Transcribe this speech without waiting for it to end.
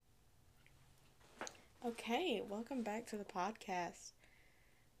Okay, welcome back to the podcast.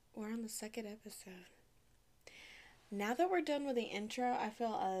 We're on the second episode. Now that we're done with the intro, I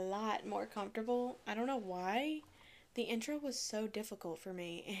feel a lot more comfortable. I don't know why. The intro was so difficult for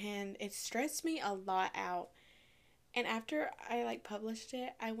me and it stressed me a lot out. And after I published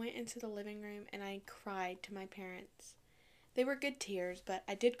it, I went into the living room and I cried to my parents. They were good tears, but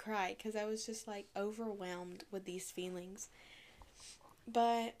I did cry cuz I was just overwhelmed with these feelings.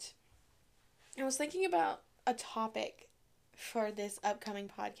 But I was thinking about a topic for this upcoming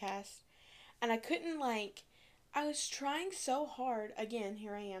podcast, and I couldn't I was trying so hard. Again,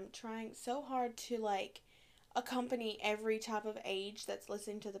 here I am trying so hard to accompany every type of age that's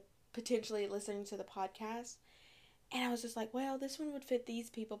listening to the potentially listening to the podcast. And I was just like, well, this one would fit these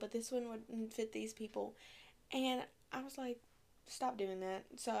people, but this one wouldn't fit these people. And I was like, stop doing that.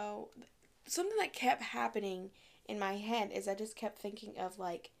 So something that kept happening in my head is I just kept thinking of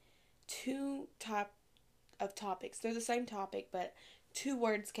two type of topics. They're the same topic, but two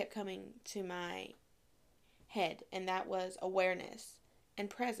words kept coming to my head, and that was awareness and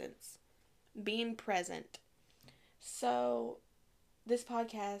presence. Being present. So, this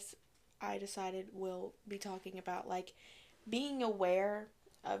podcast, I decided, will be talking about being aware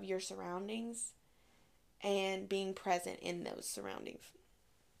of your surroundings and being present in those surroundings.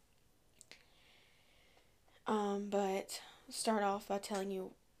 But start off by telling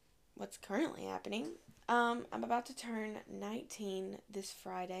you what's currently happening. I'm about to turn 19 this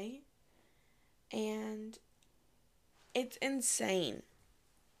Friday, and it's insane.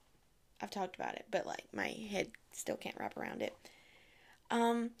 I've talked about it, but my head still can't wrap around it.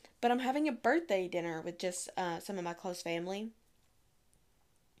 But I'm having a birthday dinner with just some of my close family,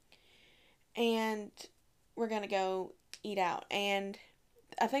 and we're gonna go eat out. And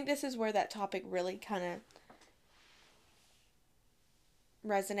I think this is where that topic really kind of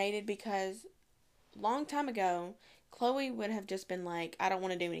resonated because long time ago, Chloe would have just been like, "I don't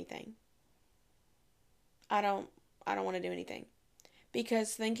want to do anything. I don't, I don't want to do anything,"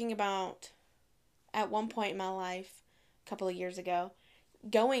 because thinking about at one point in my life, a couple of years ago,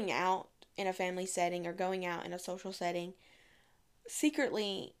 going out in a family setting or going out in a social setting,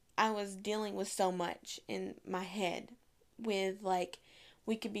 secretly I was dealing with so much in my head with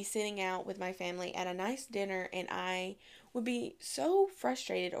we could be sitting out with my family at a nice dinner and I would be so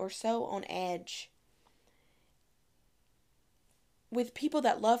frustrated or so on edge with people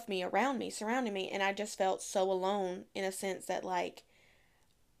that love me around me, surrounding me, and I just felt so alone in a sense that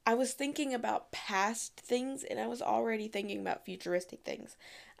I was thinking about past things and I was already thinking about futuristic things.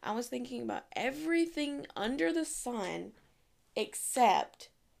 I was thinking about everything under the sun except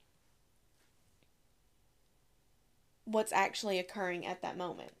what's actually occurring at that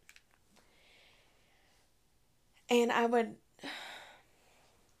moment. And I would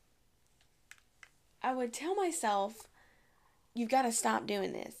tell myself, you've got to stop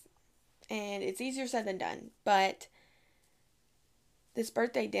doing this. And it's easier said than done, but this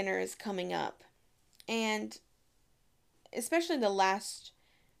birthday dinner is coming up. And especially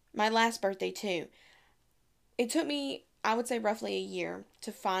my last birthday too. It took me, I would say, roughly a year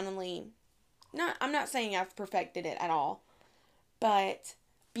to finally, I'm not saying I've perfected it at all, but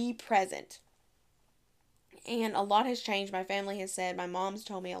be present. And a lot has changed. My family has said, my mom's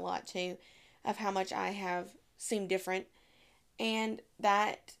told me a lot too, of how much I have seemed different. And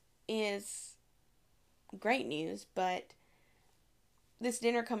that is great news, but this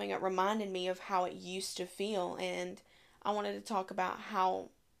dinner coming up reminded me of how it used to feel. And I wanted to talk about how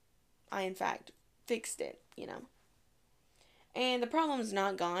I, in fact, fixed it. And the problem is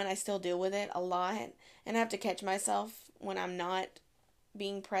not gone. I still deal with it a lot. And I have to catch myself when I'm not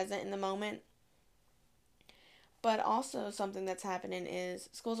being present in the moment. But also, something that's happening is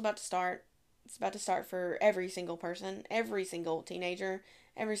school's about to start. It's about to start for every single person, every single teenager,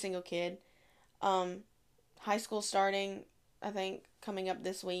 every single kid. Um, High school starting, I think, coming up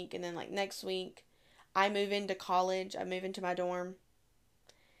this week. And then, next week, I move into college. I move into my dorm.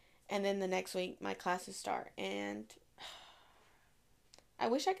 And then the next week, my classes start. And I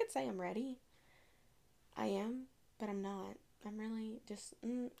wish I could say I'm ready. I am, but I'm not. I'm really just,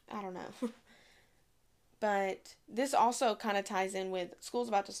 I don't know. But this also kind of ties in with school's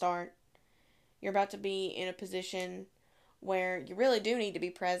about to start. You're about to be in a position where you really do need to be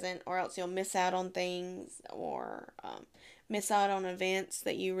present, or else you'll miss out on things or miss out on events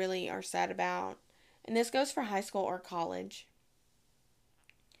that you really are sad about. And this goes for high school or college.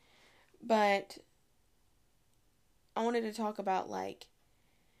 But I wanted to talk about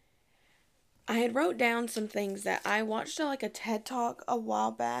I had wrote down some things that I watched a TED Talk a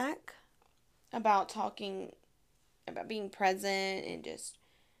while back about talking about being present and just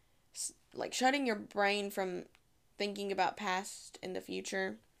like shutting your brain from thinking about past and the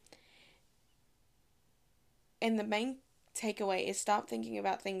future. And the main takeaway is stop thinking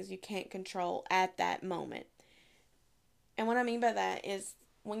about things you can't control at that moment. And what I mean by that is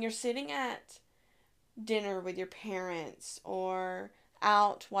when you're sitting at dinner with your parents or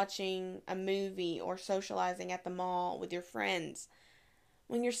out watching a movie or socializing at the mall with your friends,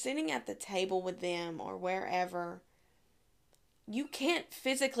 when you're sitting at the table with them or wherever, you can't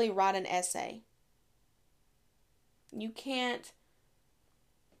physically write an essay. You can't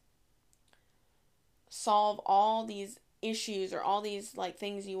solve all these issues or all these like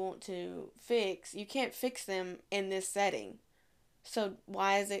things you want to fix. You can't fix them in this setting. So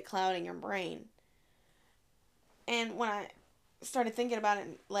why is it clouding your brain? And when I started thinking about it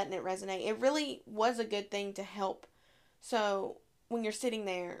and letting it resonate, it really was a good thing to help. So when you're sitting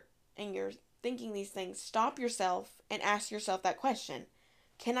there and you're thinking these things, stop yourself and ask yourself that question.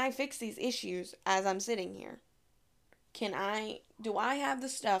 Can I fix these issues as I'm sitting here? Do I have the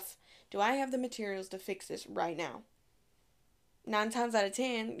stuff? Do I have the materials to fix this right now? 9 times out of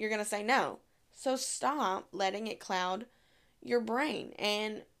 10, you're going to say no. So stop letting it cloud your brain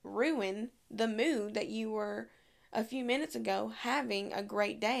and ruin the mood that you were a few minutes ago having a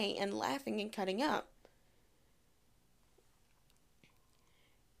great day and laughing and cutting up.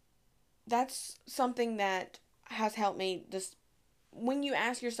 That's something that has helped me. Just when you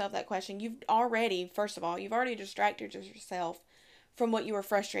ask yourself that question, first of all, you've already distracted yourself from what you were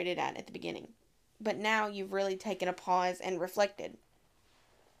frustrated at the beginning. But now you've really taken a pause and reflected.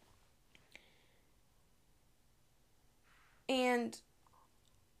 And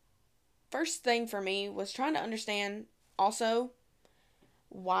first thing for me was trying to understand also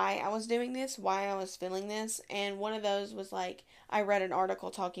why I was doing this, why I was feeling this. And one of those was like, I read an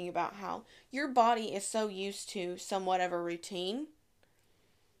article talking about how your body is so used to somewhat of a routine.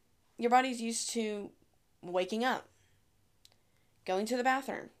 Your body's used to waking up, going to the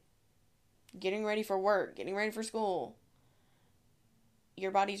bathroom, getting ready for work, getting ready for school.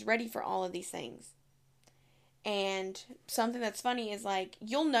 Your body's ready for all of these things. And something that's funny is like,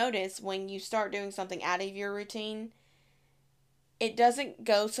 you'll notice when you start doing something out of your routine, it doesn't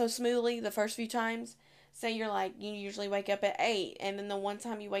go so smoothly the first few times. Say you usually wake up at 8, and then the one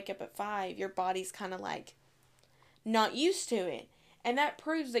time you wake up at 5, your body's kind of like not used to it. And that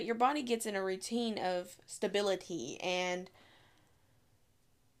proves that your body gets in a routine of stability and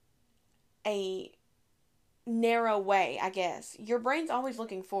a narrow way, I guess. Your brain's always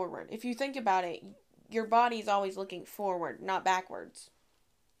looking forward. If you think about it, your body's always looking forward, not backwards.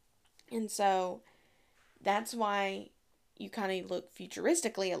 And so that's why you kind of look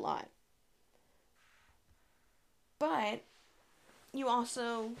futuristically a lot. But you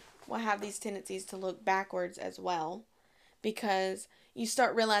also will have these tendencies to look backwards as well, because you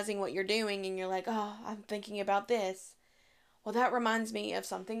start realizing what you're doing and you're like, oh, I'm thinking about this. Well, that reminds me of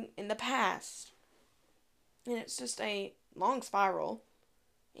something in the past. And it's just a long spiral,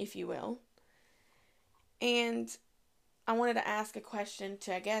 if you will. And I wanted to ask a question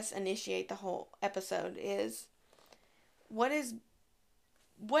to, I guess, initiate the whole episode is, what is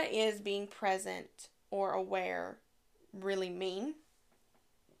being present or aware really mean?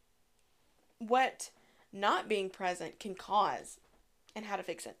 What not being present can cause, and how to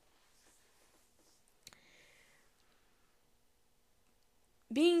fix it.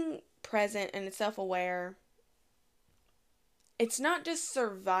 Being present and self-aware, it's not just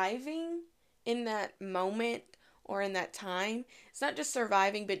surviving in that moment or in that time. It's not just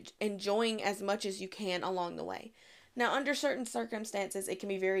surviving, but enjoying as much as you can along the way. Now, under certain circumstances, it can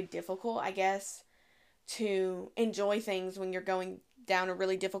be very difficult, I guess, to enjoy things when you're going down a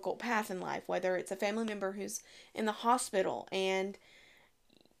really difficult path in life, whether it's a family member who's in the hospital and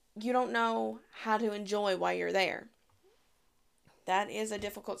you don't know how to enjoy while you're there. That is a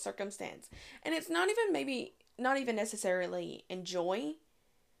difficult circumstance. And it's not even necessarily enjoy,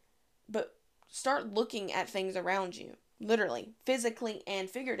 but start looking at things around you, literally, physically and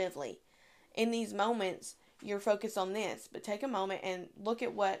figuratively. In these moments, you're focused on this, but take a moment and look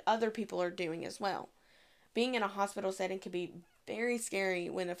at what other people are doing as well. Being in a hospital setting can be very scary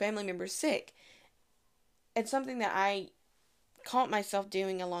when a family member is sick. It's something that I caught myself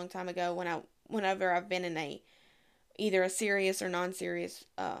doing a long time ago whenever I've been in either a serious or non-serious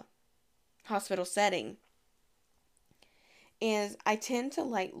hospital setting, is I tend to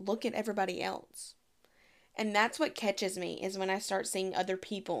look at everybody else. And that's what catches me, is when I start seeing other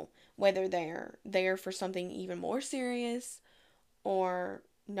people, whether they're there for something even more serious or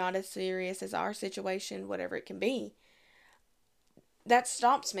not as serious as our situation, whatever it can be. That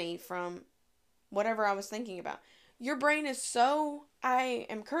stops me from whatever I was thinking about. Your brain is so. I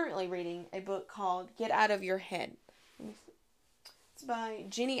am currently reading a book called Get Out of Your Head. It's by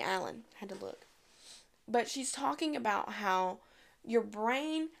Jenny Allen. Had to look. But she's talking about how your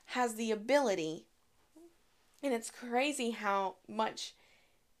brain has the ability, and it's crazy how much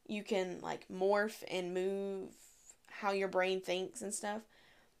you can like morph and move how your brain thinks and stuff.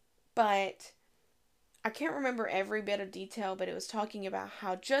 But I can't remember every bit of detail, but it was talking about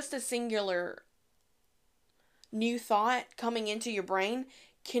how just a singular new thought coming into your brain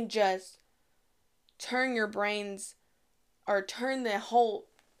can just turn your brains or turn the whole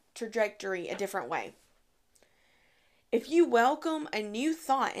trajectory a different way. If you welcome a new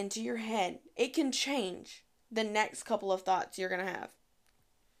thought into your head, it can change the next couple of thoughts you're going to have.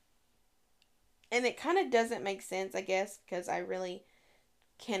 And it kind of doesn't make sense, I guess, because I really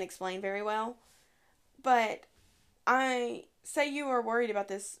can't explain very well. But I say you are worried about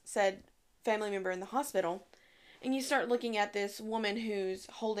this said family member in the hospital, and you start looking at this woman who's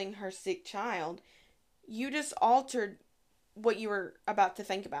holding her sick child. You just altered what you were about to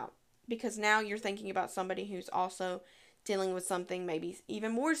think about, because now you're thinking about somebody who's also dealing with something maybe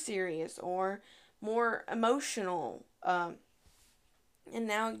even more serious or more emotional. And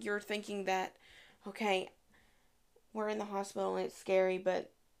now you're thinking that, okay, we're in the hospital and it's scary, but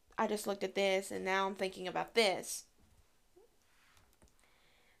I just looked at this and now I'm thinking about this.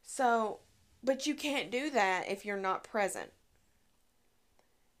 So, but you can't do that if you're not present.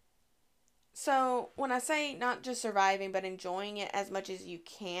 So, when I say not just surviving, but enjoying it as much as you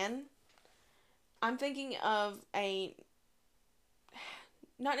can, I'm thinking of a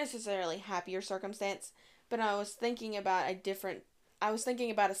not necessarily happier circumstance, but I was thinking about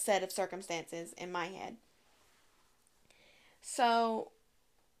a set of circumstances in my head. So,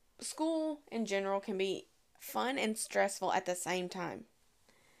 school in general can be fun and stressful at the same time.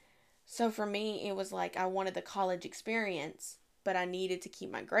 So for me, it was like I wanted the college experience, but I needed to keep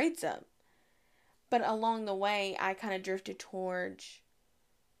my grades up. But along the way, I kind of drifted towards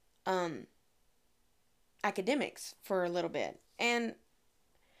um, academics for a little bit. And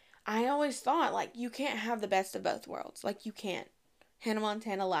I always thought, like, you can't have the best of both worlds. Like, you can't. Hannah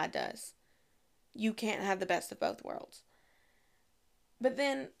Montana lied to us. You can't have the best of both worlds. But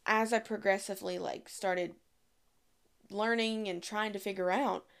then, as I progressively, like, started learning and trying to figure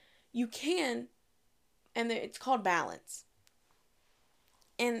out, you can, and it's called balance.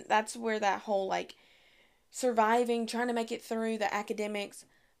 And that's where that whole, like, surviving, trying to make it through the academics,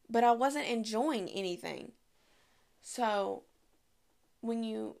 but I wasn't enjoying anything. So, when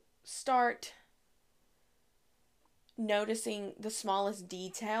you start noticing the smallest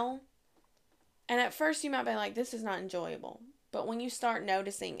detail, and at first you might be like, this is not enjoyable. But when you start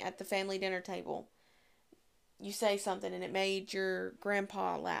noticing at the family dinner table, you say something and it made your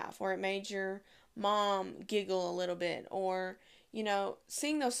grandpa laugh, or it made your mom giggle a little bit, or,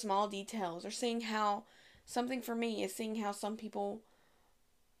 seeing those small details, or seeing how, something for me is seeing how some people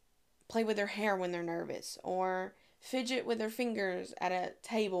play with their hair when they're nervous, or fidget with their fingers at a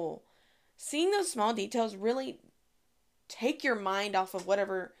table. Seeing those small details really take your mind off of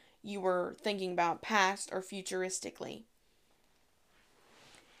whatever you were thinking about past or futuristically.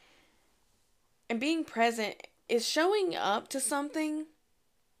 And being present is showing up to something,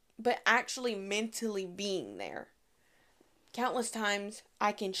 but actually mentally being there. Countless times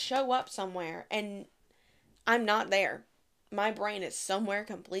I can show up somewhere and I'm not there. My brain is somewhere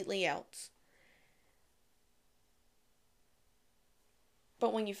completely else.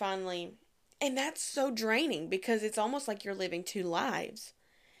 But when you finally, and that's so draining because it's almost like you're living two lives.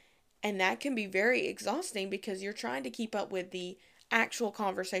 And that can be very exhausting because you're trying to keep up with the actual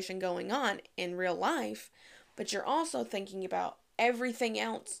conversation going on in real life, but you're also thinking about everything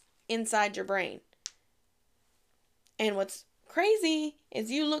else inside your brain. And what's crazy is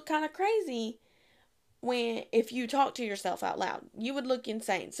you look kind of crazy if you talk to yourself out loud. You would look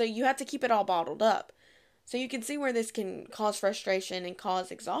insane. So you have to keep it all bottled up. So you can see where this can cause frustration and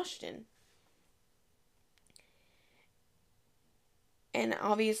cause exhaustion. And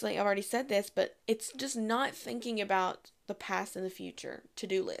obviously, I've already said this, but it's just not thinking about the past and the future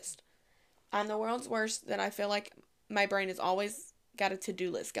to-do list. I'm the world's worst that I feel like my brain has always got a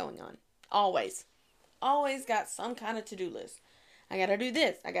to-do list going on. Always. Always got some kind of to-do list. I gotta do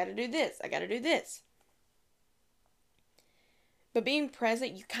this. I gotta do this. I gotta do this. But being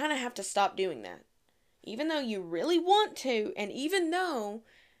present, you kind of have to stop doing that. Even though you really want to, and even though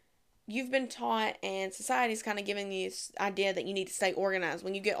you've been taught and society's kind of giving you this idea that you need to stay organized.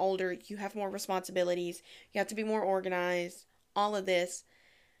 When you get older, you have more responsibilities. You have to be more organized. All of this.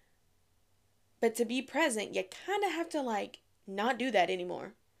 But to be present, you kind of have to, like, not do that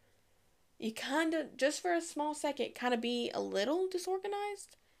anymore. you kind of, just for a small second, kind of be a little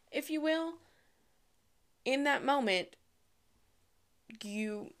disorganized, if you will. In that moment,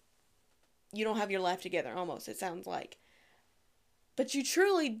 you you don't have your life together, almost, it sounds like. But you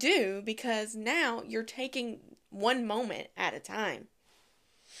truly do, because now you're taking one moment at a time.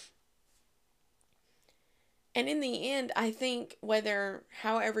 And in the end, I think,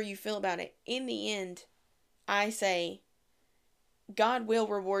 however you feel about it, in the end, I say, God will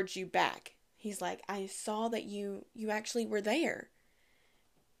reward you back. He's like, I saw that you actually were there.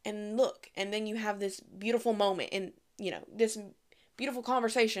 And look, and then you have this beautiful moment, and, this beautiful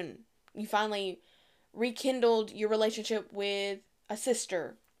conversation. You finally rekindled your relationship with a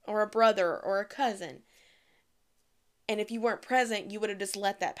sister or a brother or a cousin. And if you weren't present, you would have just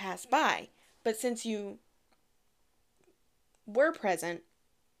let that pass by. But since you were present,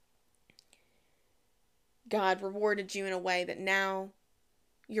 God rewarded you in a way that now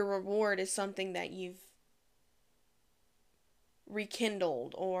your reward is something that you've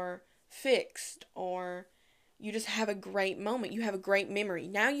rekindled or fixed, or you just have a great moment. You have a great memory.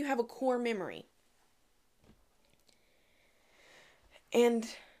 Now you have a core memory. And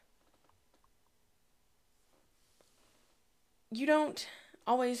you don't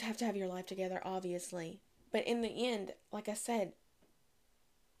always have to have your life together, obviously. But in the end, like I said,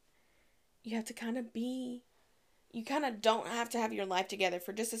 you have to you kind of don't have to have your life together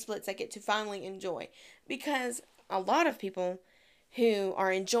for just a split second to finally enjoy. Because a lot of people who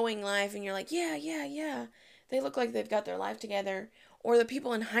are enjoying life, and you're like, yeah, yeah, yeah, they look like they've got their life together. Or the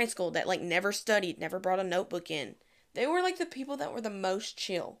people in high school that like never studied, never brought a notebook in. They were like the people that were the most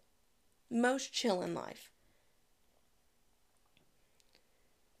chill in life.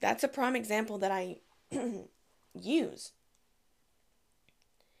 That's a prime example that I use.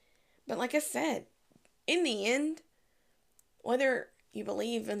 But like I said, in the end, whether you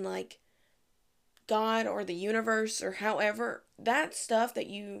believe in like God or the universe or however, that stuff that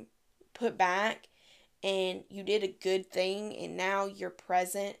you put back and you did a good thing and now you're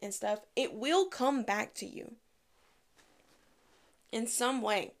present and stuff, it will come back to you. In some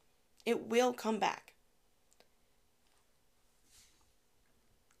way, it will come back.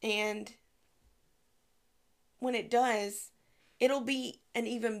 And when it does, it'll be an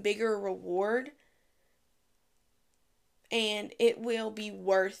even bigger reward, and it will be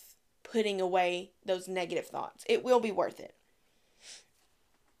worth putting away those negative thoughts. It will be worth it.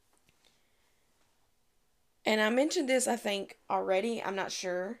 And I mentioned this, I think, already. I'm not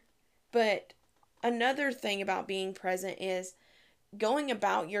sure. But another thing about being present is going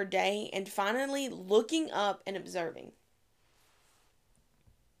about your day and finally looking up and observing.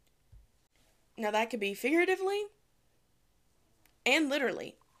 Now, that could be figuratively and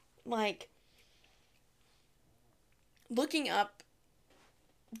literally. Like, looking up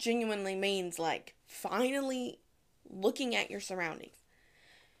genuinely means, like, finally looking at your surroundings.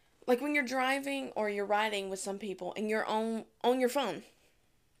 Like when you're driving or you're riding with some people and you're on your phone.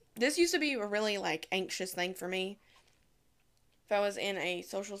 This used to be a really, like, anxious thing for me. If I was in a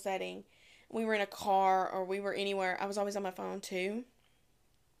social setting, we were in a car or we were anywhere, I was always on my phone too.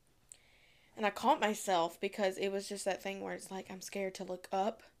 And I caught myself because it was just that thing where it's like, I'm scared to look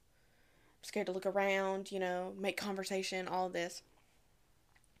up. I'm scared to look around, make conversation, all of this.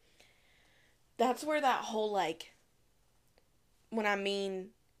 That's where that whole, like, when I mean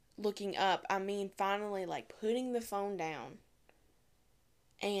looking up, I mean finally, like, putting the phone down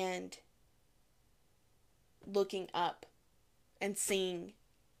and looking up and seeing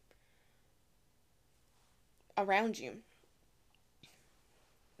around you.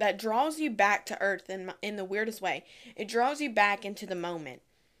 That draws you back to earth in the weirdest way. It draws you back into the moment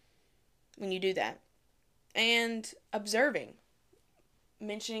when you do that. And observing.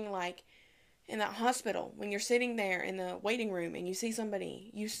 Mentioning, like, in that hospital, when you're sitting there in the waiting room and you see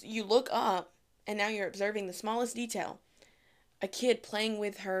somebody, you look up and now you're observing the smallest detail. A kid playing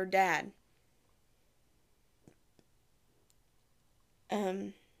with her dad.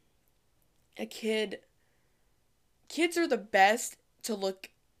 Kids are the best to look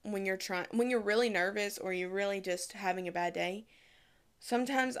when you're really nervous or you're really just having a bad day.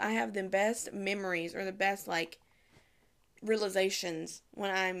 Sometimes I have the best memories or the best, like, realizations when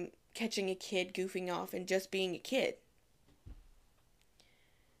I'm catching a kid goofing off and just being a kid.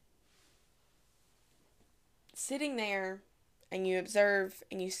 Sitting there and you observe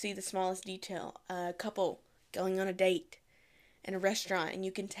and you see the smallest detail. A couple going on a date in a restaurant and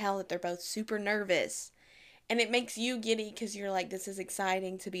you can tell that they're both super nervous. And it makes you giddy because you're like, this is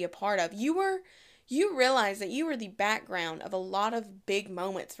exciting to be a part of. You realize that you were the background of a lot of big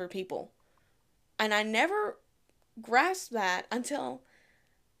moments for people. And I never grasped that until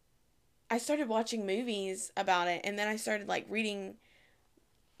I started watching movies about it, and then I started like reading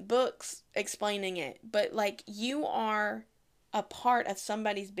books explaining it. But like, you are a part of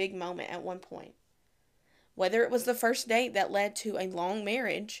somebody's big moment at one point. Whether it was the first date that led to a long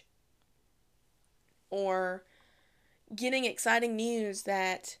marriage, or getting exciting news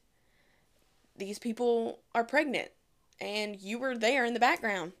that these people are pregnant and you were there in the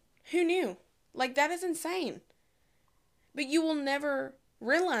background. Who knew? Like, that is insane. But you will never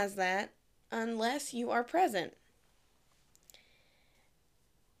realize that unless you are present.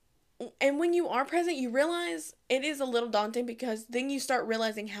 And when you are present, you realize it is a little daunting, because then you start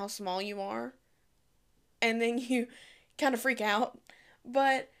realizing how small you are. And then you kind of freak out.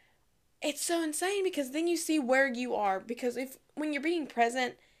 But it's so insane, because then you see where you are. Because when you're being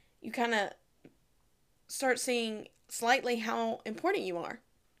present, you kind of start seeing slightly how important you are.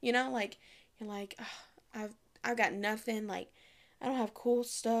 You know, like, you're like, oh, I've got nothing. Like, I don't have cool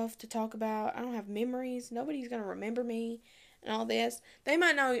stuff to talk about. I don't have memories. Nobody's gonna remember me and all this. They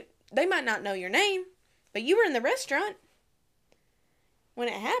might not know your name, but you were in the restaurant when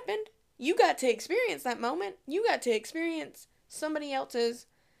it happened. You got to experience that moment. You got to experience somebody else's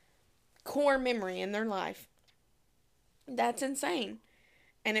core memory in their life. That's insane.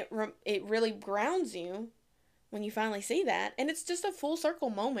 And it really grounds you when you finally see that. And it's just a full circle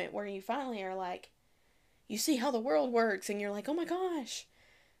moment where you finally are like, you see how the world works, and you're like, oh my gosh,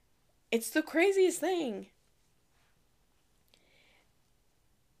 it's the craziest thing.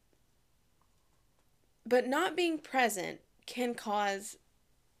 But not being present can cause,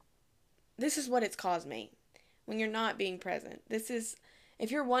 this is what it's caused me. When you're not being present,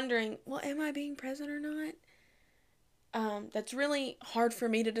 if you're wondering, well, am I being present or not? That's really hard for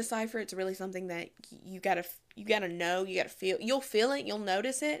me to decipher. It's really something that you gotta know, you gotta feel. You'll feel it, you'll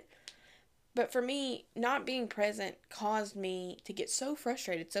notice it. But for me, not being present caused me to get so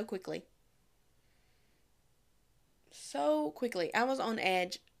frustrated so quickly. So quickly. I was on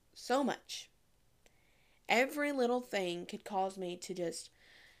edge so much. Every little thing could cause me to just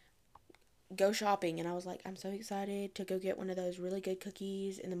go shopping, and I was like, I'm so excited to go get one of those really good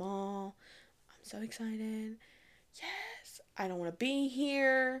cookies in the mall. I'm so excited. Yes, I don't want to be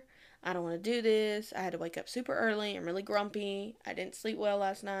here. I don't want to do this. I had to wake up super early. I'm really grumpy. I didn't sleep well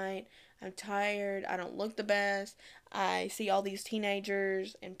last night. I'm tired. I don't look the best. I see all these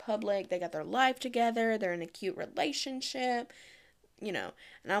teenagers in public. They got their life together. They're in a cute relationship, and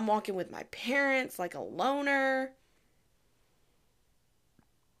I'm walking with my parents like a loner.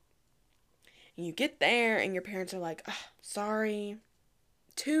 And you get there, and your parents are like, oh, sorry.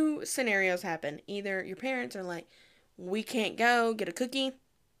 Two scenarios happen. Either your parents are like, we can't go get a cookie,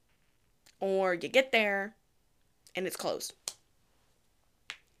 or you get there and it's closed.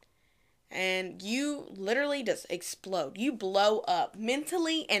 And you literally just explode. You blow up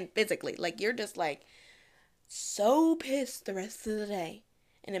mentally and physically. Like, you're just like so pissed the rest of the day.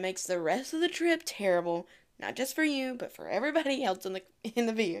 And it makes the rest of the trip terrible, not just for you, but for everybody else in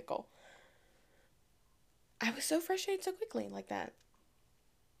the vehicle. I was so frustrated so quickly like that.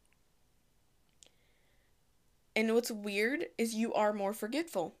 And what's weird is you are more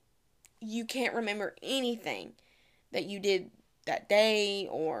forgetful. You can't remember anything that you did that day,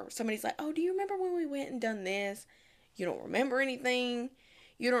 or somebody's like, oh, do you remember when we went and done this? You don't remember anything.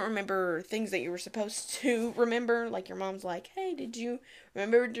 You don't remember things that you were supposed to remember. Like, your mom's like, hey, did you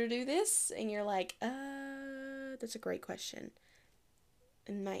remember to do this? And you're like, that's a great question.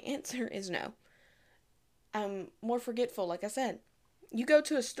 And my answer is no. I'm more forgetful, like I said. You go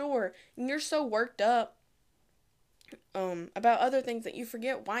to a store and you're so worked up about other things that you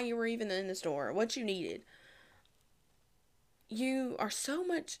forget why you were even in the store, what you needed. You are so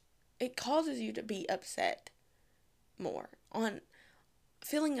much, it causes you to be upset more, on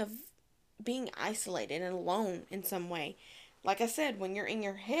feeling of being isolated and alone in some way. Like I said, when you're in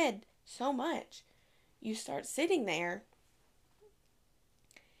your head so much, you start sitting there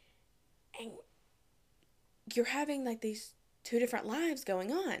and you're having like these two different lives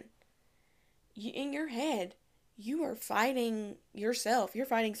going on. In your head, you are fighting yourself. You're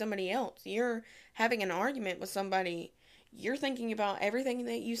fighting somebody else. You're having an argument with somebody. You're thinking about everything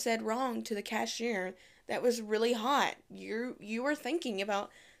that you said wrong to the cashier that was really hot. You are thinking about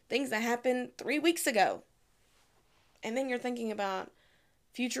things that happened 3 weeks ago. And then you're thinking about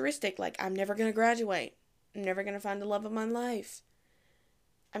futuristic, like, I'm never going to graduate. I'm never going to find the love of my life.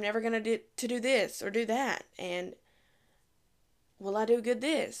 I'm never going to do this or do that. And will I do good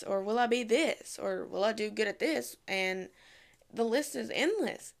this? Or will I be this? Or will I do good at this? And the list is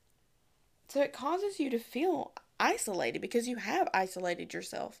endless. So it causes you to feel isolated, because you have isolated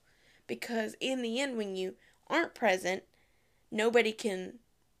yourself. Because in the end, when you aren't present, nobody can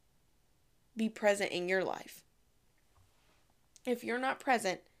be present in your life. If you're not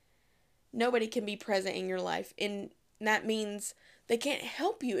present, nobody can be present in your life. And that means they can't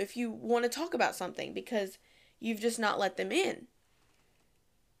help you if you want to talk about something because you've just not let them in.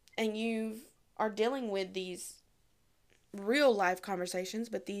 And you are dealing with these real life conversations,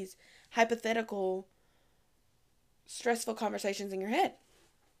 but these hypothetical, stressful conversations in your head.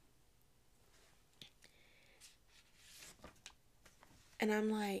 And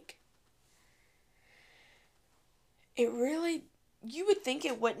I'm like, you would think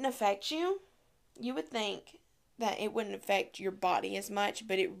it wouldn't affect you. You would think that it wouldn't affect your body as much,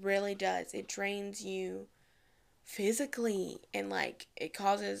 but it really does. It drains you physically, and like it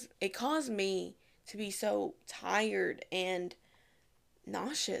caused me to be so tired and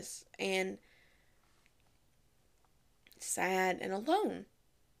nauseous and sad and alone.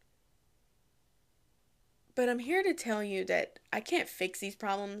 But I'm here to tell you that I can't fix these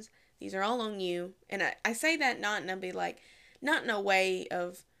problems. These are all on you. And I say that not in a way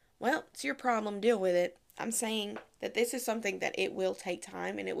of, well, it's your problem, deal with it. I'm saying that this is something that it will take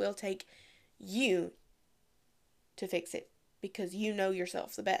time, and it will take you to fix it because you know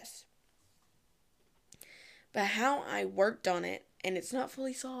yourself the best. But how I worked on it, and it's not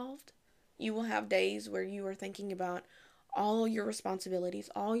fully solved, you will have days where you are thinking about all your responsibilities,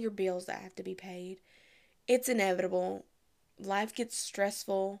 all your bills that have to be paid. It's inevitable. Life gets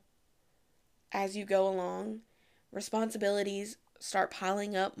stressful as you go along. Responsibilities start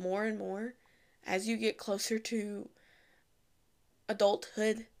piling up more and more as you get closer to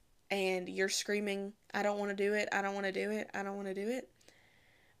adulthood, and you're screaming, I don't want to do it, I don't want to do it, I don't want to do it.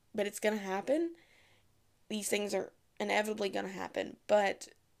 But it's going to happen. These things are inevitably going to happen. But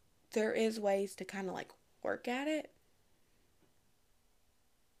there is ways to kind of like work at it,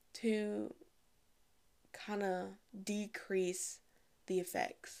 to kind of decrease the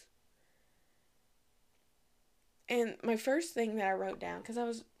effects. And my first thing that I wrote down, because I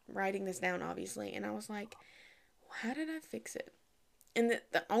was writing this down obviously, and I was like, how did I fix it? And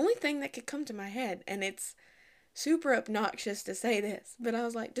the only thing that could come to my head, and it's super obnoxious to say this, but I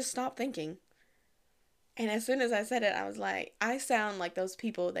was like, just stop thinking. And as soon as I said it, I was like, I sound like those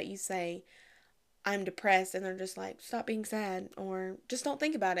people that you say, I'm depressed, and they're just like, stop being sad, or just don't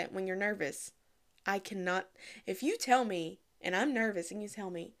think about it when you're nervous. I cannot, if you tell me, and I'm nervous, and you tell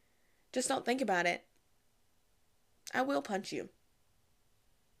me, just don't think about it, I will punch you.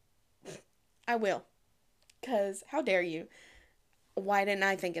 I will. Because how dare you? Why didn't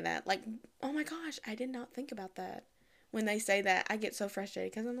I think of that? Like, oh my gosh, I did not think about that. When they say that, I get so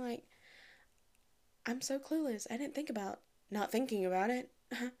frustrated because I'm like, I'm so clueless. I didn't think about not thinking about it.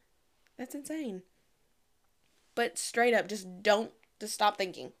 That's insane. But straight up, just stop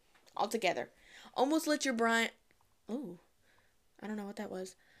thinking altogether. Almost let your brain, oh, I don't know what that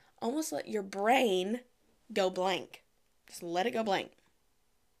was. Almost let your brain go blank. Just let it go blank.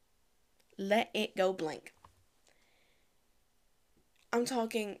 Let it go blank. I'm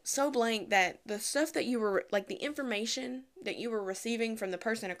talking so blank that the stuff that you were, like the information that you were receiving from the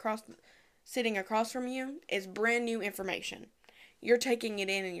person sitting across from you is brand new information. You're taking it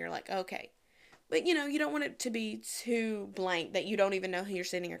in and you're like, okay. But you know, you don't want it to be too blank that you don't even know who you're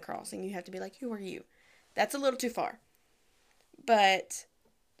sitting across and you have to be like, who are you? That's a little too far. But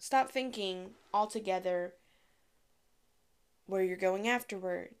stop thinking altogether where you're going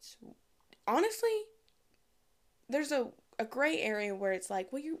afterwards. Honestly, there's a gray area where it's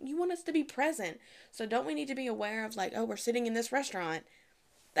like, well, you want us to be present. So don't we need to be aware of like, oh, we're sitting in this restaurant?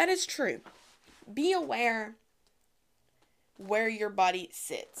 That is true. Be aware where your body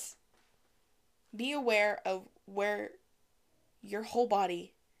sits. Be aware of where your whole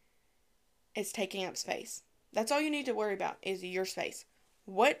body is taking up space. That's all you need to worry about is your space.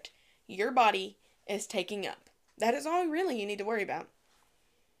 What your body is taking up. That is all really you need to worry about.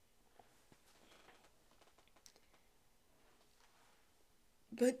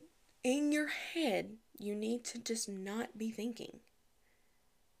 But in your head, you need to just not be thinking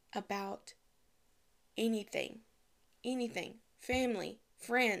about anything. Anything. Family,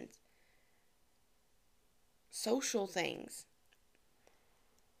 friends, social things,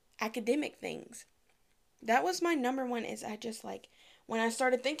 academic things. That was my number one, is I just like, when I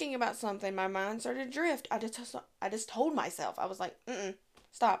started thinking about something, my mind started to drift. I just told myself, I was like,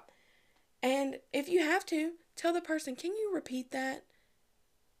 stop. And if you have to, tell the person, can you repeat that?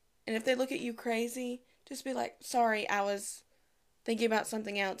 And if they look at you crazy, just be like, sorry, I was thinking about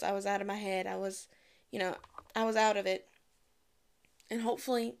something else. I was out of my head. I was out of it. And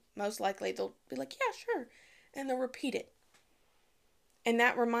hopefully, most likely, they'll be like, yeah, sure. And they'll repeat it. And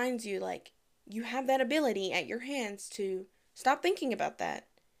that reminds you, like, you have that ability at your hands to stop thinking about that.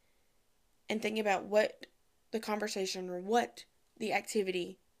 and think about what the conversation or what the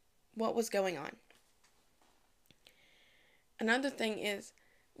activity, what was going on. Another thing is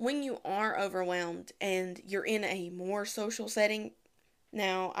when you are overwhelmed and you're in a more social setting.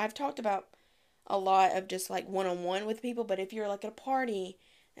 Now, I've talked about a lot of just like one-on-one with people, but if you're like at a party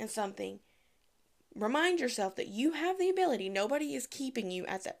and something, remind yourself that you have the ability. Nobody is keeping you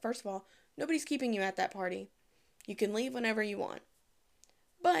at that. First of all, nobody's keeping you at that party. You can leave whenever you want.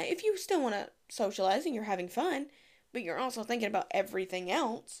 But if you still want to socialize and you're having fun, but you're also thinking about everything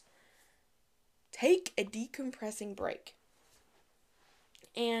else, take a decompressing break.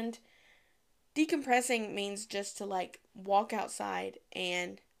 And decompressing means just to like walk outside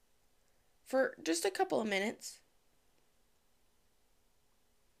and for just a couple of minutes,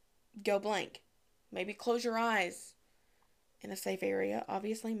 go blank. Maybe close your eyes in a safe area.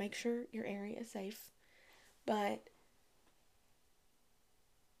 Obviously, make sure your area is safe. But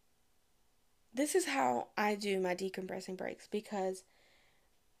this is how I do my decompressing breaks, because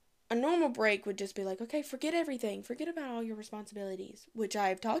a normal break would just be like, okay, forget everything. Forget about all your responsibilities, which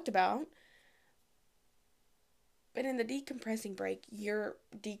I've talked about. But in the decompressing break, you're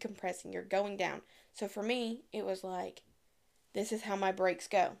decompressing. You're going down. So for me, it was like, this is how my breaks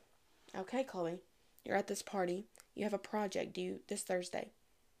go. Okay, Chloe, you're at this party. You have a project due this Thursday.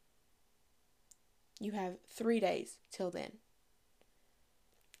 You have 3 days till then.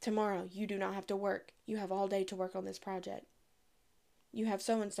 Tomorrow, you do not have to work. You have all day to work on this project. You have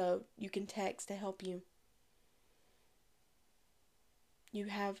so-and-so you can text to help you. You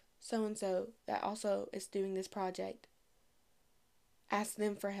have so-and-so that also is doing this project. Ask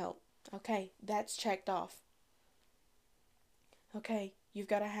them for help. Okay, that's checked off. Okay, you've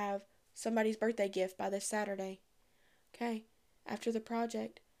got to have somebody's birthday gift by this Saturday. Okay, after the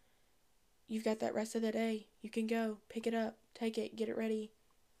project, you've got that rest of the day. You can go, pick it up, take it, get it ready.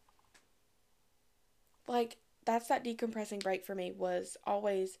 Like, that's that decompressing break for me, was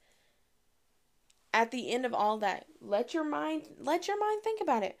always at the end of all that. Let your mind think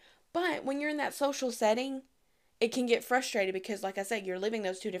about it. But when you're in that social setting, it can get frustrated because, like I said, you're living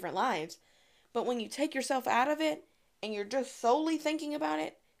those two different lives. But when you take yourself out of it and you're just solely thinking about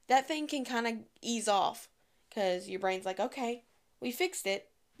it, that thing can kind of ease off, because your brain's like, okay, we fixed it.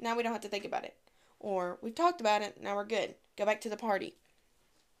 Now we don't have to think about it. Or we've talked about it. Now we're good. Go back to the party.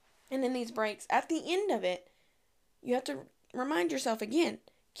 And in these breaks, at the end of it, you have to remind yourself again,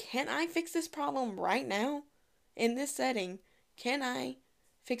 can I fix this problem right now? In this setting, can I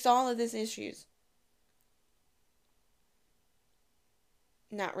fix all of these issues?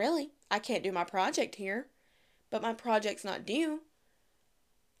 Not really. I can't do my project here, but my project's not due.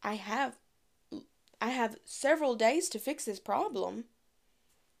 I have several days to fix this problem.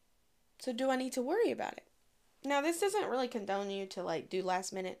 So do I need to worry about it? Now, this doesn't really condone you to like do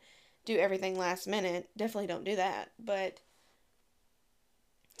everything last minute. Definitely don't do that. But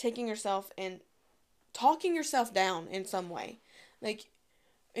taking yourself and talking yourself down in some way. Like,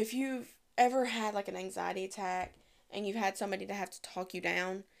 if you've ever had like an anxiety attack and you've had somebody to have to talk you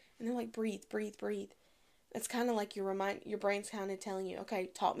down and they're like, breathe, breathe, breathe. It's kind of like your brain's kind of telling you, okay,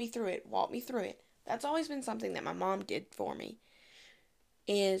 talk me through it, walk me through it. That's always been something that my mom did for me.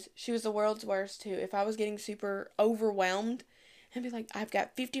 Is she was the world's worst too. If I was getting super overwhelmed and be like, I've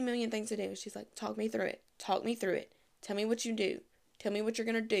got 50 million things to do. She's like, talk me through it. Talk me through it. Tell me what you do. Tell me what you're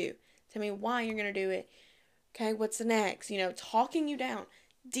going to do. Tell me why you're going to do it. Okay, what's the next? Talking you down.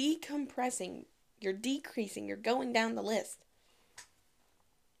 Decompressing. You're decreasing. You're going down the list.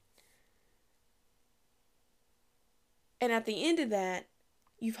 And at the end of that,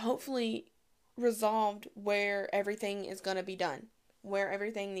 you've hopefully resolved where everything is going to be done, where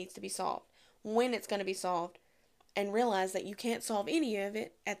everything needs to be solved, when it's going to be solved, and realize that you can't solve any of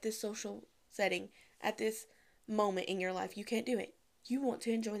it at this social setting, at this moment in your life. You can't do it. You want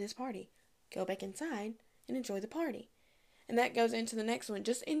to enjoy this party. Go back inside and enjoy the party. And that goes into the next one.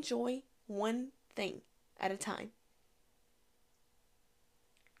 Just enjoy one thing at a time.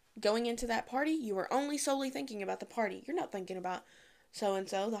 Going into that party, you are only solely thinking about the party. You're not thinking about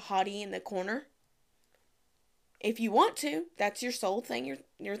so-and-so, the hottie in the corner. If you want to, that's your sole thing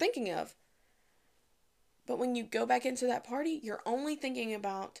you're thinking of. But when you go back into that party, you're only thinking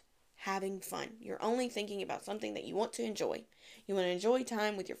about having fun. You're only thinking about something that you want to enjoy. You want to enjoy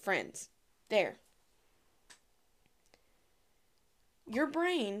time with your friends. There. Your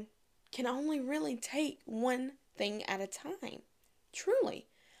brain can only really take one thing at a time. Truly.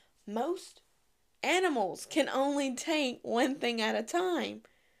 Most animals can only take one thing at a time.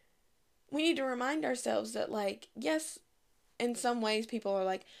 We need to remind ourselves that, like, yes, in some ways people are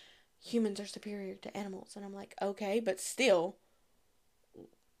like, humans are superior to animals. And I'm like, okay, but still,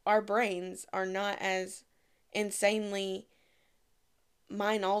 our brains are not as insanely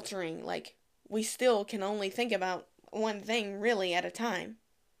mind altering. Like, we still can only think about one thing really at a time.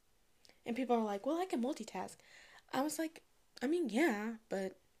 And people are like, well, I can multitask. I was like, I mean, yeah,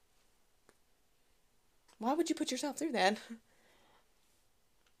 but why would you put yourself through that?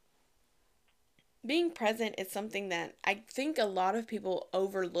 Being present is something that I think a lot of people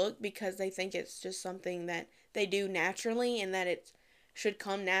overlook because they think it's just something that they do naturally and that it should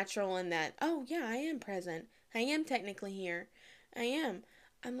come natural and that, oh, yeah, I am present. I am technically here. I am.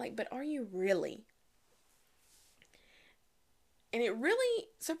 I'm like, but are you really? And it really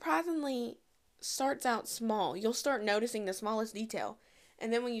surprisingly starts out small. You'll start noticing the smallest detail.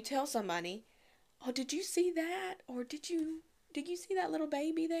 And then when you tell somebody, "Oh, did you see that?" Or did you see that little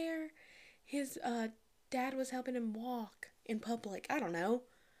baby there? His dad was helping him walk in public. I don't know.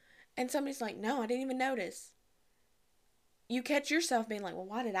 And somebody's like, "No, I didn't even notice." You catch yourself being like, "Well,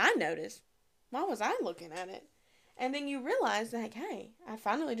 why did I notice? Why was I looking at it?" And then you realize like, "Hey, I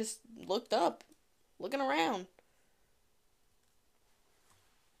finally just looked up, looking around."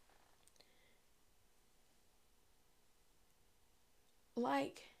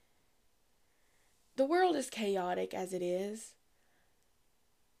 Like, the world is chaotic as it is.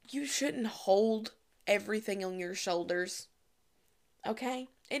 You shouldn't hold everything on your shoulders, okay?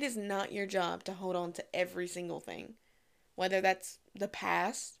 It is not your job to hold on to every single thing. Whether that's the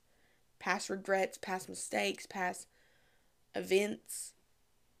past regrets, past mistakes, past events,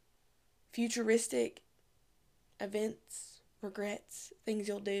 futuristic events, regrets, things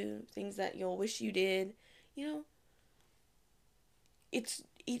you'll do, things that you'll wish you did. You know,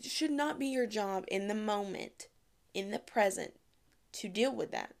 it should not be your job in the moment, in the present, to deal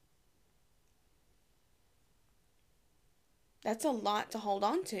with that. That's a lot to hold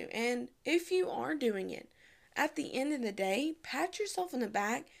on to. And if you are doing it, at the end of the day, pat yourself on the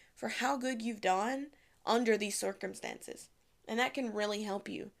back for how good you've done under these circumstances. And that can really help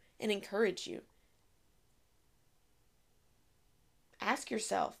you and encourage you. Ask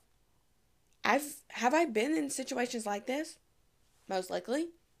yourself, have I been in situations like this? Most likely,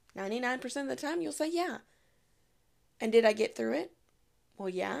 99% of the time you'll say yeah. And did I get through it? Well,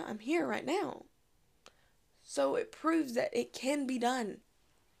 yeah, I'm here right now. So it proves that it can be done.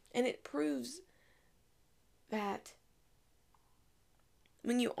 And it proves that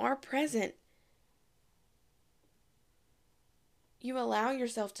when you are present, you allow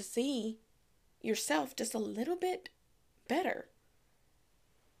yourself to see yourself just a little bit better,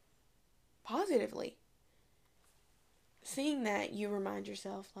 positively. Seeing that, you remind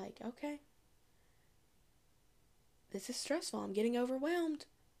yourself, like, okay, this is stressful. I'm getting overwhelmed,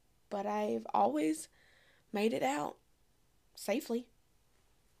 but I've always made it out safely.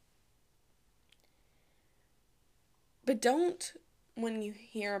 But don't, when you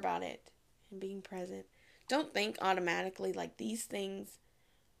hear about it and being present, don't think automatically like these things,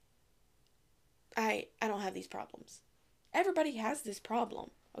 I don't have these problems. Everybody has this problem.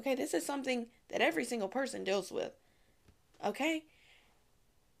 Okay, this is something that every single person deals with. Okay?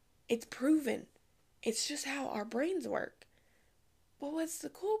 It's proven. It's just how our brains work. But what's the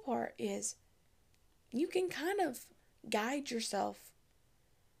cool part is you can kind of guide yourself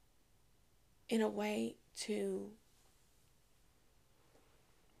in a way to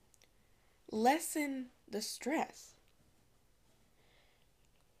lessen the stress.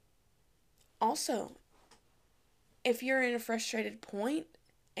 Also, if you're in a frustrated point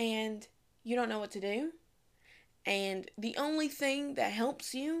and you don't know what to do, and the only thing that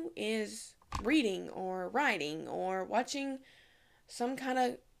helps you is reading or writing or watching some kind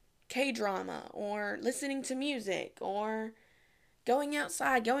of K drama or listening to music or going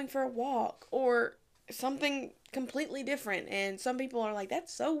outside, going for a walk or something completely different. And some people are like,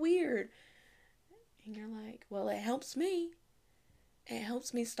 that's so weird. And you're like, well, it helps me. It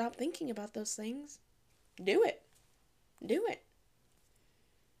helps me stop thinking about those things. Do it. Do it.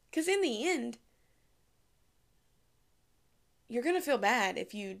 Because in the end, you're going to feel bad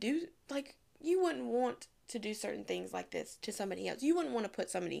if you do, like, you wouldn't want to do certain things like this to somebody else. You wouldn't want to put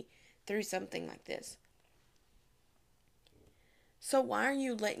somebody through something like this. So why are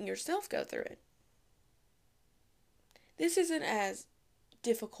you letting yourself go through it? This isn't as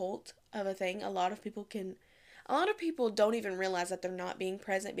difficult of a thing. A lot of people don't even realize that they're not being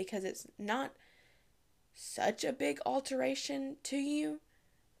present because it's not such a big alteration to you,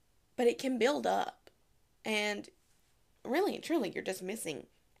 but it can build up. And really and truly, you're just missing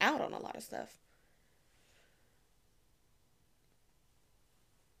out on a lot of stuff.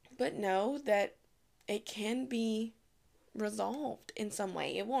 But know that it can be resolved in some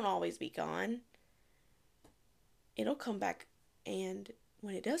way. It won't always be gone. It'll come back and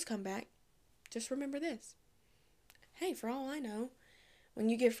when it does come back, just remember this. Hey, for all I know, when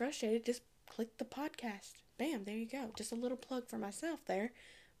you get frustrated, just click the podcast. Bam, there you go. Just a little plug for myself there.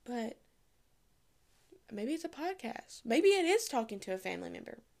 But maybe it's a podcast. Maybe it is talking to a family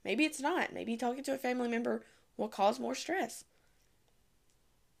member. Maybe it's not. Maybe talking to a family member will cause more stress.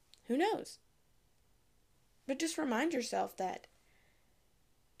 Who knows? But just remind yourself that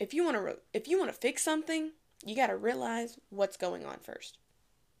if you want to fix something, you got to realize what's going on first.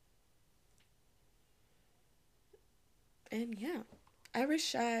 And yeah, I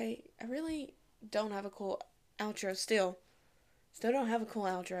really don't have a cool outro still. Still don't have a cool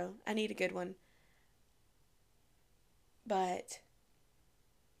outro. I need a good one. But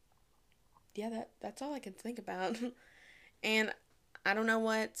yeah, that's all I can think about. And I don't know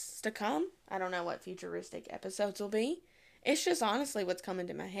what's to come. I don't know what futuristic episodes will be. It's just honestly what's coming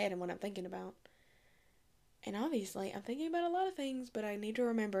to my head and what I'm thinking about. And obviously, I'm thinking about a lot of things, but I need to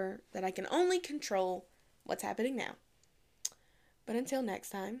remember that I can only control what's happening now. But until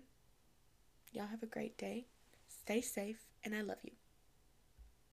next time, y'all have a great day. Stay safe, and I love you.